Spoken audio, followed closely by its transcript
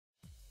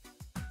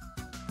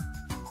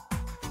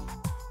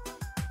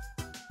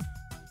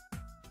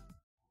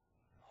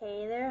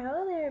Hey there,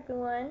 hello there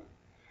everyone.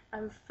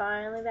 I'm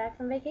finally back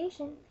from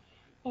vacation,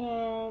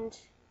 and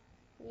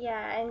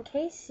yeah, in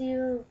case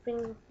you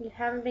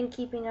haven't been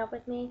keeping up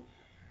with me,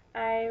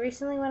 I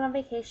recently went on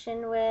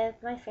vacation with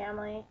my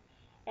family,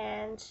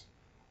 and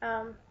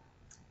um,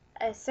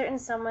 a certain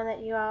someone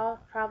that you all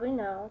probably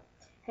know.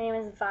 Her name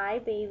is Vi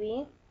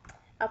Baby.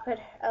 I'll put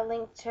a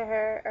link to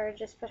her, or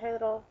just put her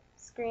little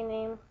screen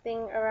name thing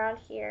around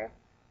here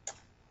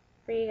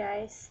for you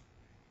guys,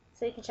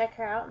 so you can check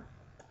her out,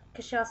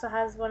 because she also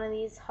has one of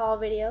these haul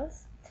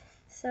videos.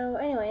 So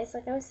anyways,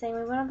 like I was saying,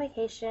 we went on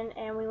vacation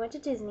and we went to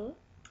Disney.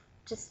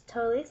 Just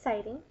totally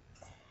exciting.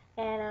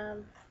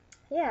 And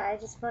yeah, I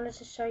just wanted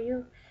to show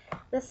you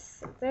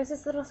this. There's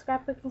this little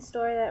scrapbooking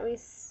store that we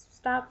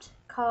stopped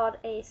called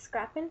a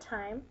Scrap in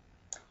Time,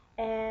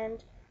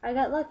 and I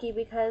got lucky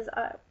because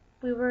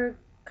we were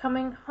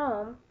coming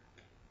home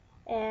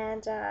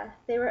and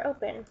they were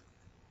open.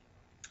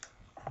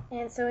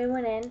 And so we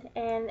went in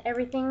and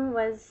everything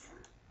was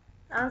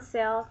on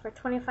sale for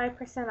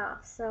 25%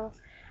 off, so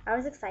I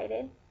was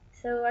excited.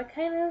 So I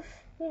kind of,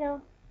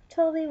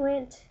 totally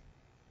went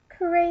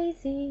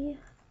crazy.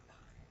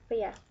 But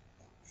yeah,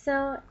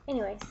 so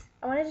anyways,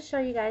 I wanted to show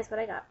you guys what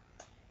I got.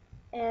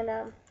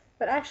 And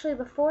but actually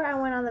before I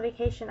went on the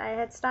vacation, I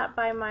had stopped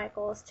by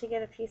Michael's to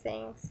get a few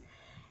things,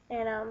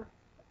 and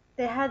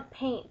they had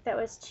paint that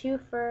was 2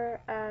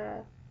 for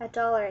 $1,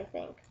 I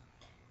think.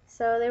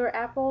 So they were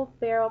apple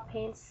barrel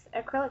paints,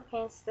 acrylic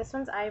paints. This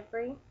one's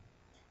ivory,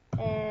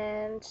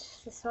 and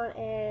this one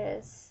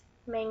is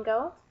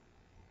mango,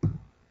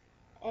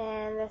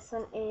 and this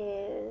one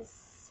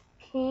is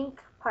pink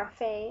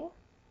parfait,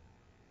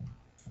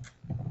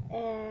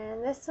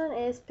 and this one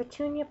is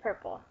petunia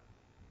purple.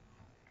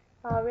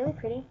 Oh, really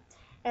pretty.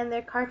 And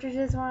their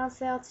cartridges were on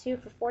sale too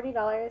for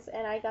 $40,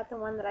 and I got the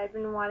one that I've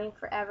been wanting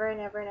forever and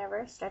ever and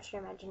ever. Stretch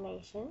your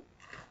imagination.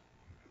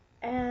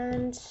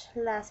 And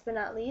last but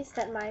not least,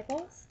 at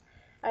Michael's,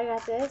 I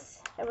got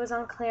this. It was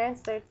on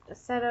clearance. They're a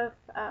set of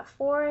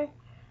 4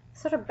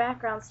 sort of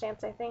background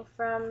stamps, I think,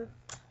 from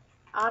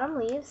Autumn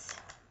Leaves.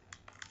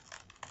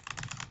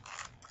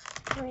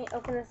 Let me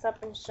open this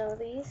up and show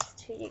these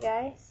to you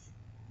guys.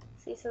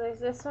 See, so there's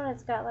this one.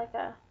 It's got like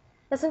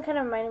this one kind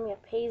of reminded me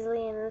of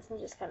paisley, and this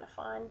one's just kind of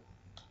fun.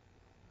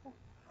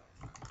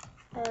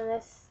 And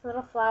this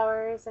little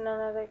flowers and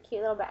another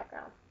cute little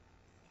background.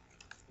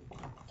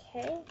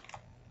 Okay.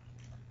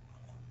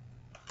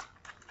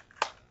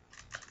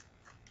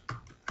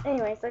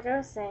 Anyways, like I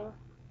was saying,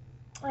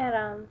 at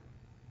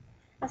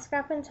a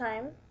Scrap in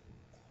Time,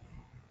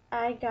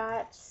 I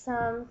got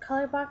some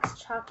color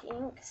box chalk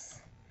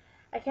inks.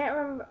 I can't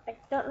remember, I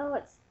don't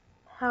know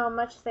how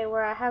much they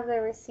were. I have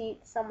their receipt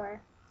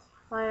somewhere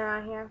lying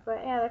around here, but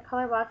yeah, the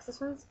color box. This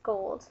one's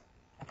gold,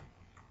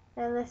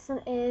 and this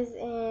one is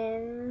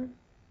in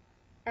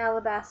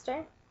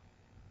alabaster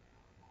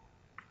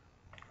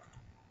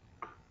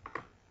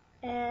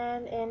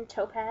and in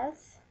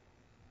topaz.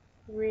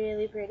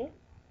 Really pretty.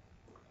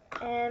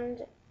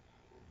 And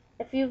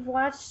if you've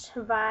watched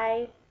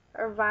Vi's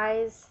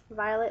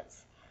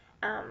Violet's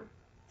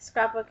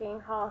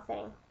scrapbooking haul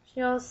thing,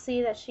 you'll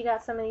see that she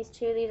got some of these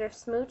too. These are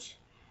Smooch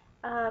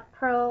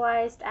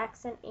pearlized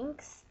accent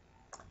inks.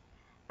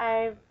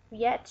 I've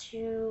yet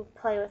to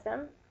play with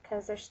them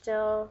because they're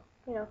still,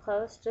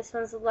 closed. This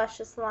one's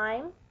Luscious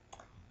Lime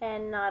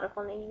and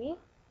Nautical Navy.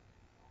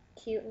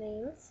 Cute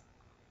names.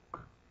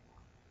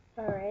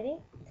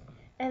 Alrighty.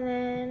 And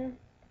then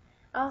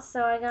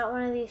also I got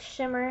one of these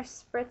shimmer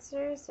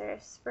spritzers or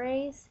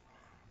sprays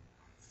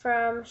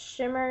from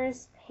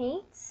Shimmer's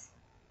Paints.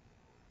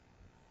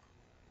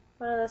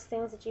 One of those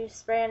things that you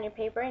spray on your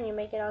paper and you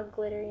make it all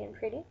glittery and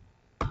pretty.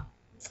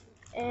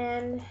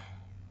 And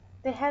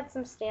they had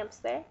some stamps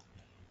there,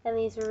 and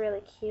these were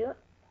really cute.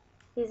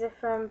 These are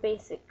from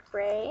Basic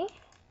Gray.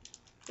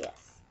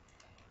 Yes.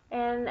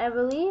 And I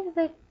believe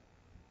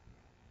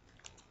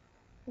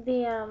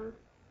the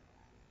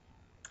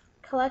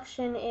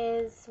collection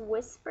is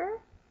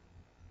Whisper.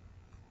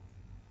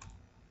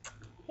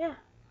 Yeah.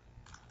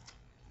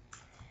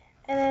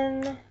 And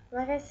then,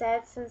 like I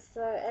said, since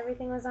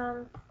everything was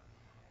on,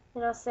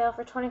 sale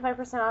for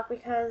 25% off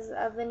because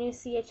of the new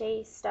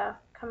CHA stuff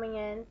coming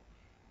in,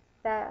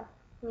 that,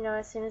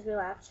 as soon as we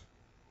left.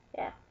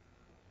 Yeah.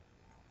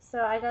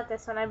 So I got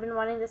this one. I've been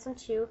wanting this one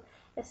too.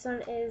 This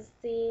one is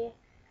the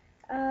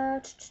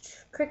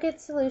Cricut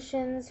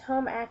Solutions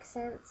Home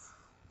Accents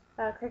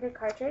Cricut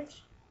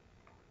cartridge.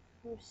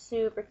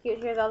 Super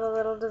cute. Here's all the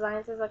little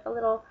designs. There's like a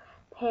little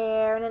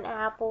pear and an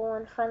apple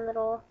and fun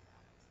little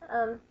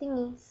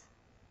thingies,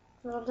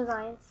 little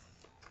designs.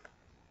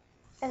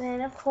 And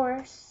then of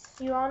course,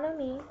 you all know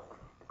me.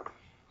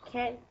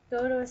 Can't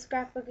go to a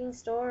scrapbooking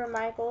store or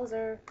Michael's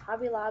or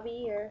Hobby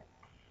Lobby or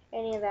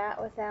any of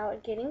that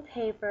without getting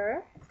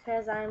paper,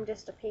 because I'm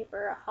just a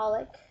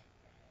paperaholic.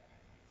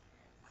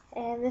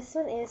 And this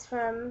one is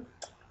from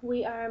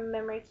We Are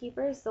Memory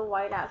Keepers, the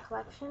Whiteout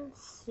collection.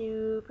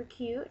 Super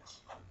cute.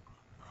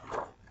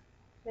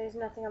 There's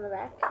nothing on the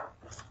back.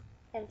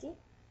 Empty.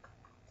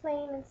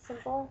 Plain and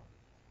simple.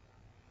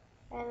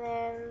 And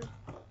then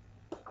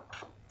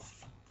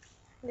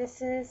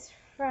This is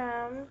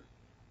from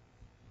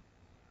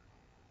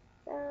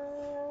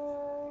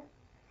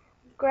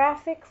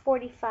Graphic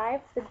 45,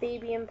 the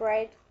Baby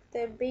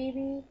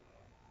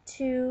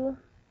to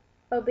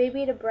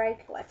Bride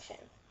collection.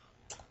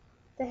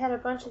 They had a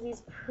bunch of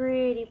these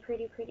pretty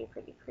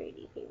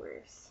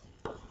papers.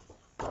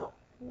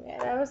 Yeah,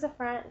 that was the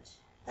front.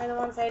 And the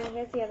one side, and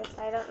here's the other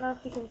side. I don't know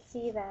if you can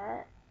see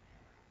that,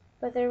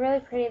 but they're really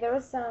pretty. There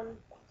was some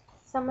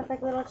with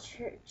like little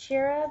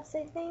cherubs,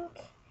 I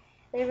think.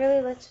 They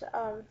really looked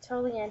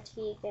totally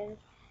antique, and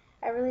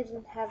I really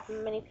didn't have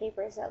many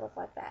papers that looked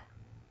like that.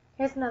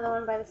 Here's another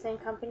one by the same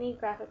company,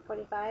 Graphic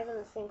 45, in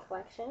the same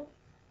collection.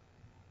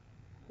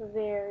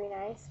 Very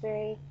nice,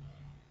 very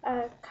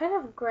kind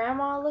of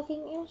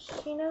grandma-looking-ish,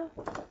 you know?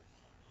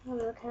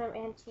 Kind of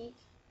antique.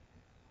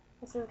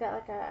 This one's got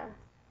like a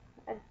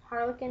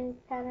harlequin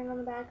pattern on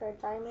the back, or a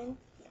diamond.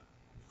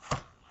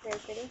 Very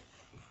pretty.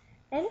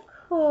 And of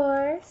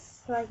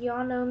course, like you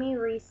all know me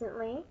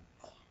recently,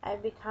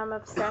 I've become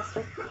obsessed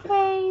with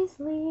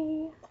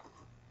paisley.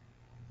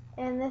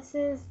 And this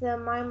is the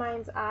My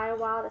Mind's Eye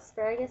Wild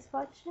Asparagus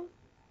collection.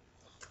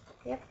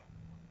 Yep.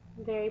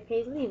 Very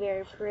paisley,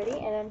 very pretty.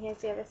 And then here's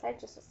the other side,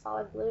 just a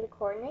solid blue to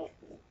coordinate.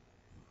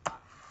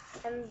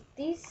 And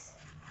these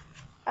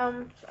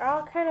are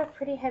all kind of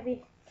pretty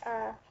heavy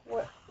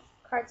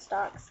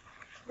cardstocks.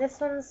 This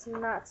one's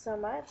not so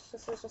much.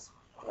 This is just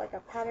like a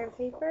pattern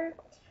paper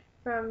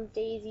from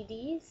Daisy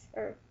D's,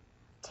 or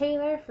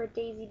Taylor for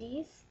Daisy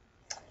D's.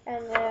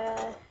 And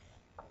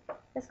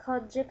it's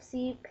called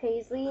Gypsy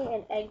Paisley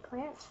and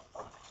Eggplant.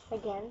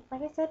 Again,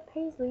 like I said,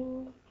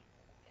 paisley.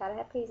 Gotta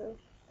have paisley.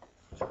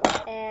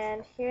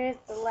 And here's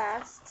the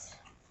last,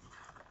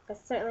 but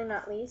certainly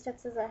not least.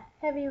 This is a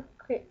heavy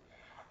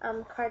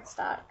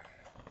cardstock,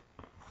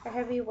 or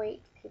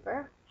heavyweight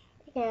paper.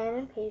 Again,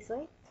 in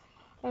paisley.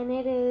 And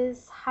it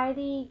is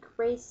Heidi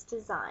Grace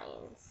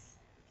Designs.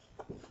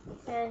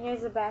 And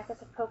here's the back.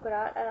 It's a polka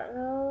dot. I don't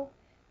know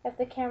if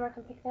the camera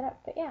can pick that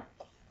up, but yeah.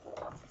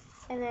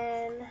 And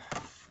then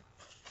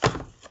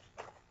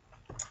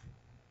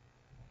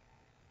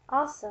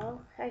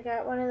also, I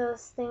got one of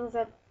those things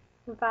that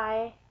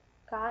Vi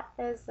got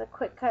as the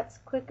Quick Cuts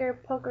Quicker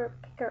Poker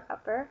Picker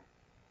Upper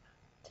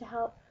to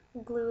help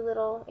glue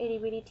little itty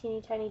bitty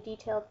teeny tiny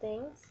detailed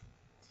things.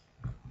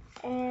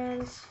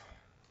 And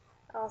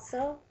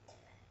also,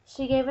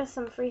 she gave us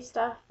some free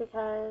stuff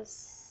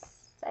because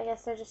I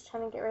guess they're just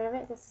trying to get rid of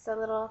it. This is a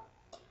little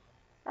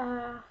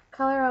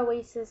Color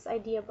Oasis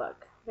idea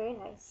book. Very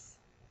nice.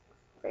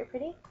 Very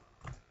pretty.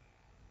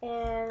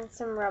 And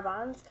some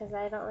rub-ons, because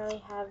I don't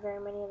really have very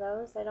many of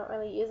those. I don't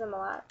really use them a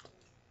lot.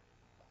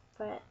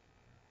 But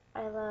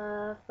I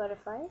love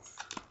butterflies.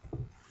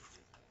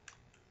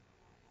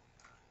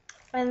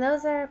 And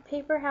those are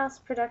Paper House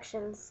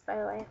Productions, by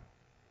the way.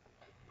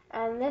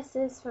 And this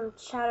is from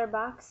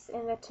Chatterbox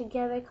in the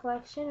Together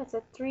collection. It's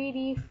a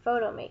 3D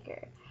photo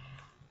maker.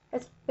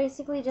 It's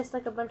basically just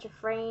like a bunch of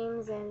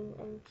frames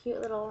and cute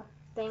little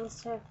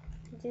things to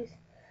do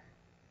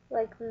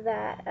like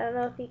that. I don't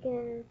know if you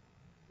can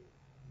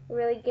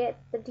really get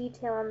the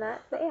detail on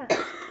that, but yeah.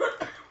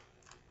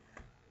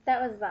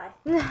 That was Vi.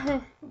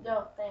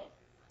 No, thanks.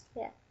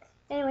 Yeah.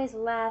 Anyways,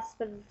 last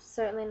but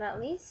certainly not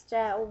least,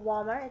 at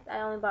Walmart,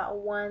 I only bought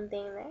one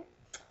thing there.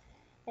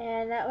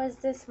 And that was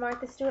this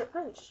Martha Stewart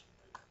punch.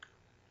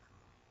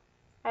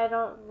 I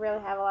don't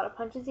really have a lot of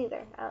punches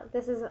either.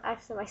 This is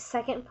actually my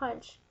second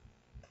punch.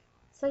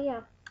 So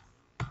yeah,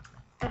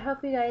 I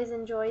hope you guys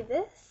enjoyed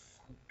this,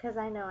 because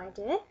I know I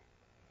did.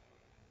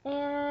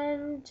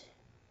 And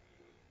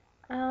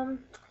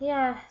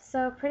yeah,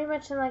 so pretty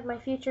much in like my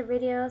future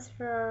videos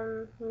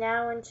from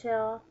now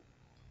until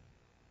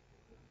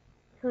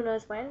who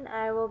knows when,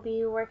 I will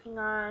be working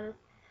on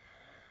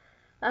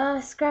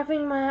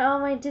scrapping all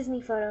my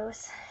Disney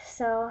photos.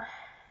 So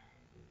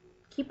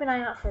keep an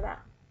eye out for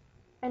that.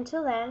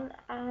 Until then,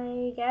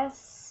 I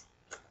guess,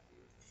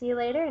 see you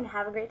later and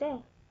have a great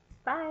day.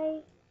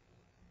 Bye!